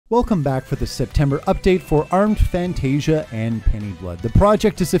Welcome back for the September update for Armed Fantasia and Pennyblood. The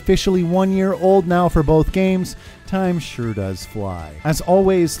project is officially 1 year old now for both games. Time sure does fly. As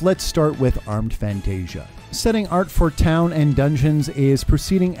always, let's start with Armed Fantasia. Setting art for town and dungeons is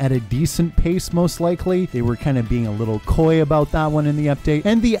proceeding at a decent pace, most likely. They were kind of being a little coy about that one in the update.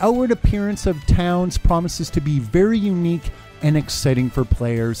 And the outward appearance of towns promises to be very unique and exciting for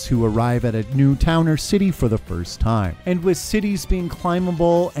players who arrive at a new town or city for the first time. And with cities being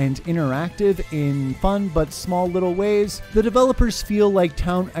climbable and interactive in fun but small little ways, the developers feel like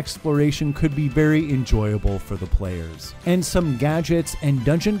town exploration could be very enjoyable for the players. And some gadgets and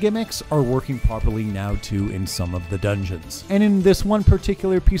dungeon gimmicks are working properly now too in some of the dungeons. And in this one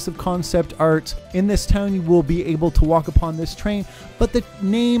particular piece of concept art, in this town you will be able to walk upon this train, but the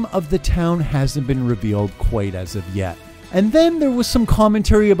name of the town hasn't been revealed quite as of yet. And then there was some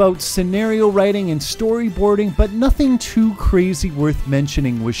commentary about scenario writing and storyboarding, but nothing too crazy worth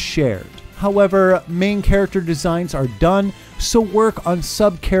mentioning was shared. However, main character designs are done, so work on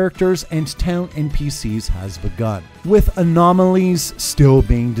sub-characters and town NPCs has begun, with anomalies still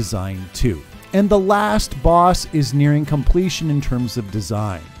being designed too. And the last boss is nearing completion in terms of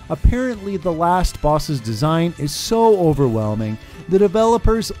design. Apparently, the last boss's design is so overwhelming, the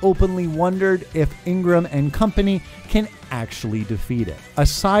developers openly wondered if Ingram and company can actually defeat it.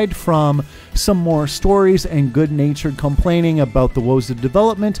 Aside from some more stories and good-natured complaining about the woes of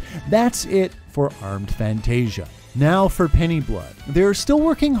development, that's it for Armed Fantasia. Now for Pennyblood. They're still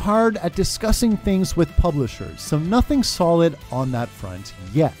working hard at discussing things with publishers, so nothing solid on that front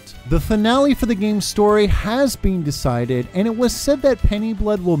yet. The finale for the game's story has been decided, and it was said that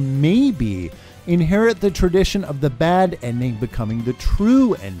Pennyblood will maybe inherit the tradition of the bad ending becoming the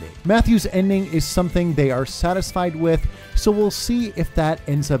true ending. Matthew's ending is something they are satisfied with, so we'll see if that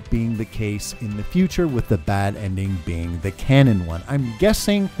ends up being the case in the future, with the bad ending being the canon one. I'm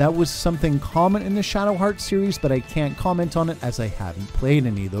guessing that was something common in the Shadow Heart series, but I can't comment on it as I haven't played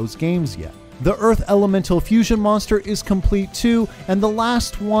any of those games yet. The Earth Elemental Fusion monster is complete too, and the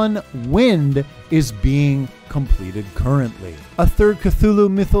last one, Wind, is being completed currently. A third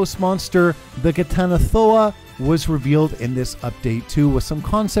Cthulhu Mythos monster, the Gatanathoa, was revealed in this update too with some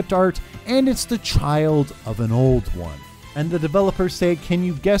concept art, and it's the child of an old one. And the developers say, can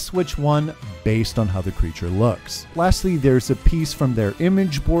you guess which one based on how the creature looks? Lastly, there's a piece from their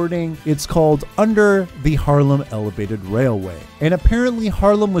image boarding. It's called Under the Harlem Elevated Railway. And apparently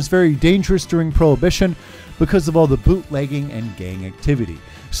Harlem was very dangerous during Prohibition because of all the bootlegging and gang activity.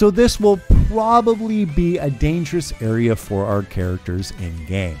 So this will probably be a dangerous area for our characters in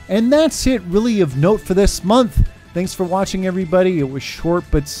game. And that's it really of note for this month. Thanks for watching, everybody. It was short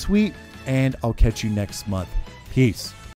but sweet, and I'll catch you next month. Peace.